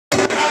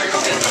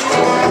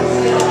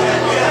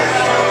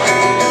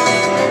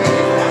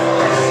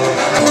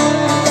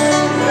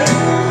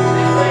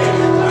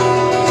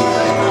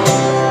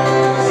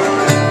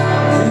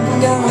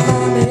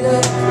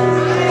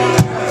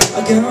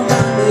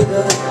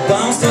but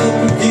I'm still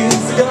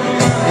confused. I got my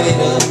mind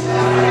made up.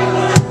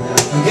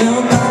 I got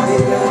my mind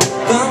made up,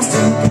 but I'm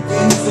still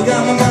confused. I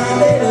got my mind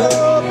made up.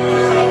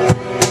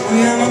 I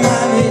got my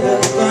mind made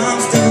up, but I'm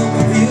still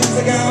confused.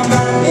 I got my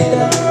mind made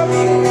up.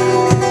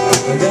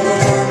 I got my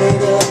mind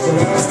made up, but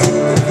I'm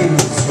still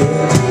confused.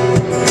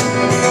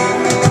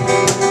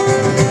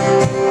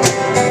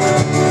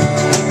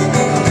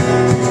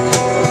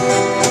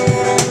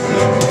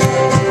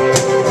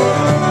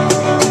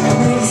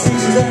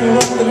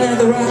 Had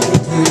the right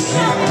conclusion.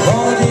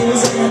 All I did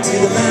was add to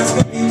the last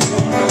confusion.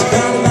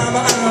 Found it by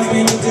my eyes,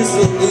 made no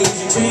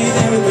disillusion. Changed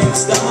everything,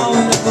 star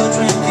with a blood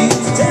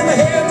transfusion. Tear my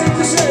hair, took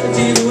the shirt, and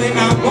changed the way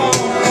I walk.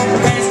 My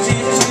pants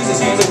changed the shoes, and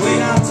changed the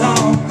way I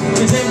talk.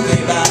 Changed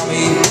everything about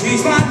me,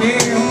 changed my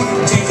name.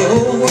 Changed the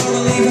whole world,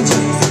 and even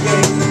changed the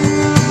game.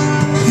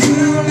 You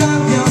don't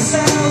love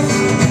yourself,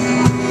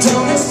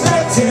 don't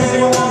expect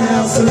anyone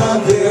else to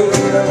love you.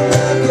 You don't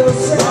love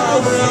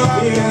yourself,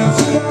 you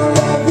don't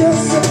love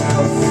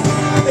yourself.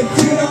 If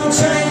you don't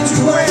change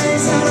your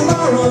ways, and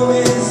tomorrow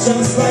is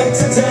just like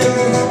today.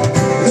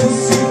 Look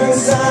deep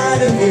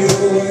inside of you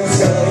and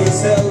tell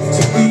yourself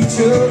to be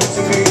true,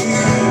 to be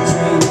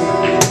true.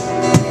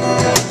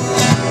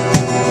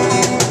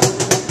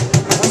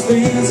 I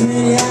spend so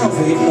many hours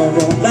reading the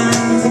wrong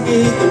lines. I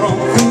get the wrong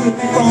food,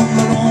 be from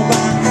the wrong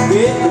line.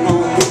 Get the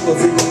wrong people,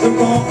 see the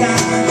wrong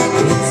kind.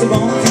 It's the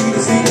wrong key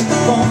to see the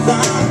wrong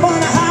line.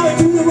 Wonder how I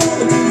do the wrong,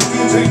 I do the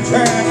future and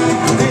track.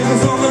 There's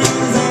something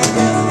others out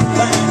there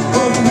plan.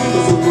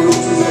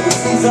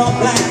 All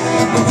black,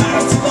 from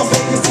Paris to Las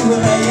Vegas to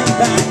LA and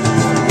back.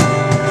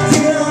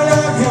 You don't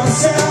love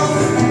yourself,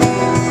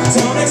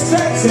 don't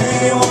expect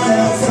anyone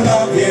else to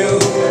love you.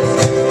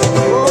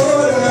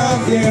 Oh, to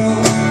love you.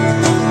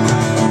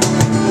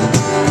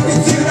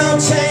 If you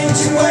don't change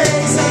your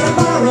ways, then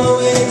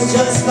tomorrow is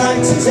just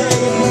like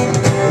today.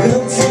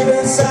 Look deep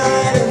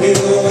inside of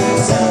you and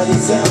tell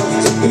yourself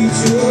to be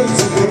true,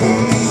 to be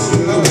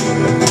true.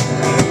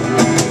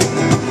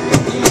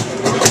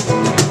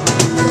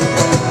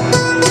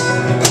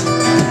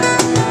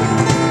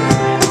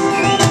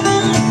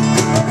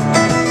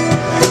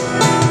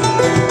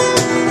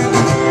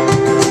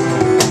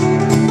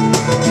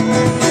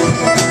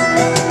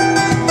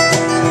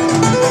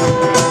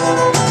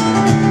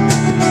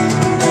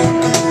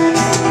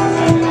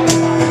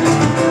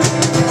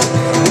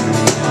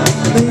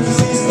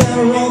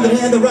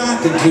 The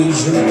right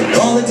conclusion.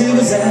 All I do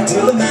is add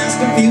to the mass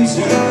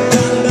confusion.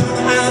 Down about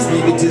my eyes,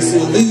 maybe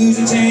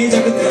disillusion. Change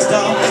everything,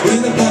 stop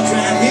with the blood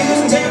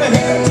transfusion. Change my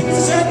hair, change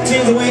the shirt,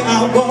 change the way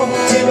I walk.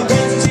 Change my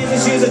pants, change the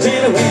shoes,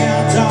 change the way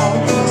I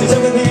talk. Change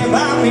everything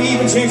about me,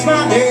 even change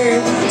my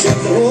name.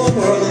 Change the whole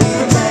world,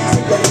 even change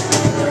the place.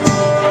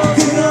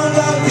 You don't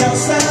love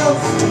yourself,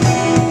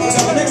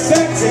 don't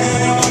expect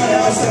anyone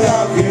else to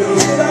love you.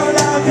 You don't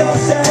love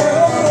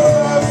yourself,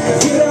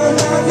 you don't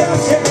love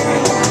yourself.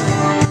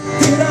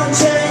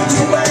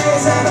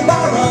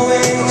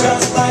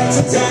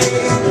 Today,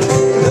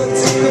 look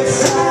deep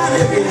inside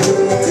of you,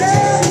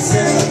 tell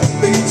yourself to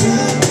be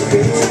true, to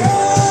be true.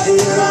 You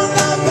don't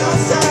love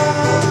yourself,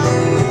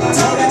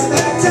 don't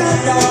expect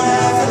anyone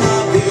else to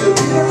love you.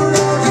 You don't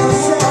love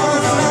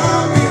yourself,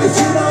 if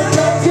you don't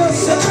love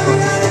yourself,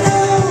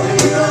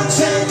 you don't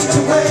change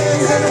your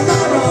ways, and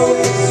tomorrow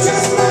is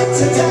just like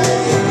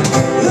today.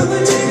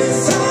 Look deep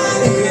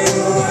inside of you,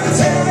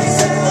 tell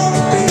yourself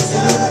to be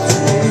true, to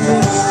be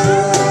true.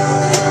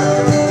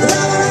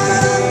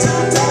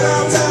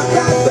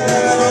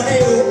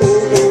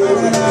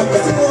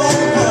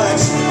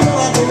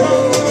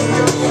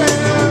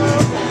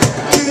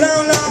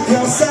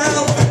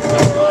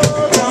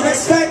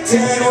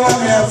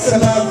 Anyone else to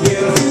love you.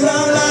 You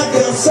don't love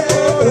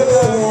yourself,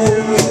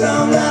 you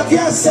don't love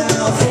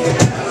yourself.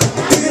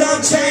 You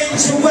don't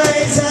change your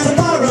ways, and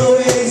tomorrow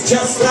is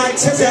just like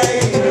today.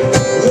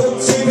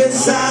 Look deep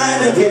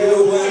inside of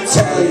you and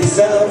tell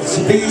yourself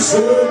to be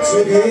true,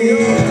 to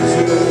be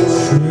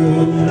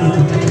true.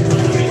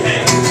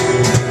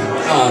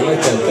 I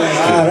like that thing.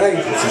 Alright,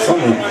 it's a fun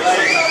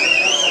one.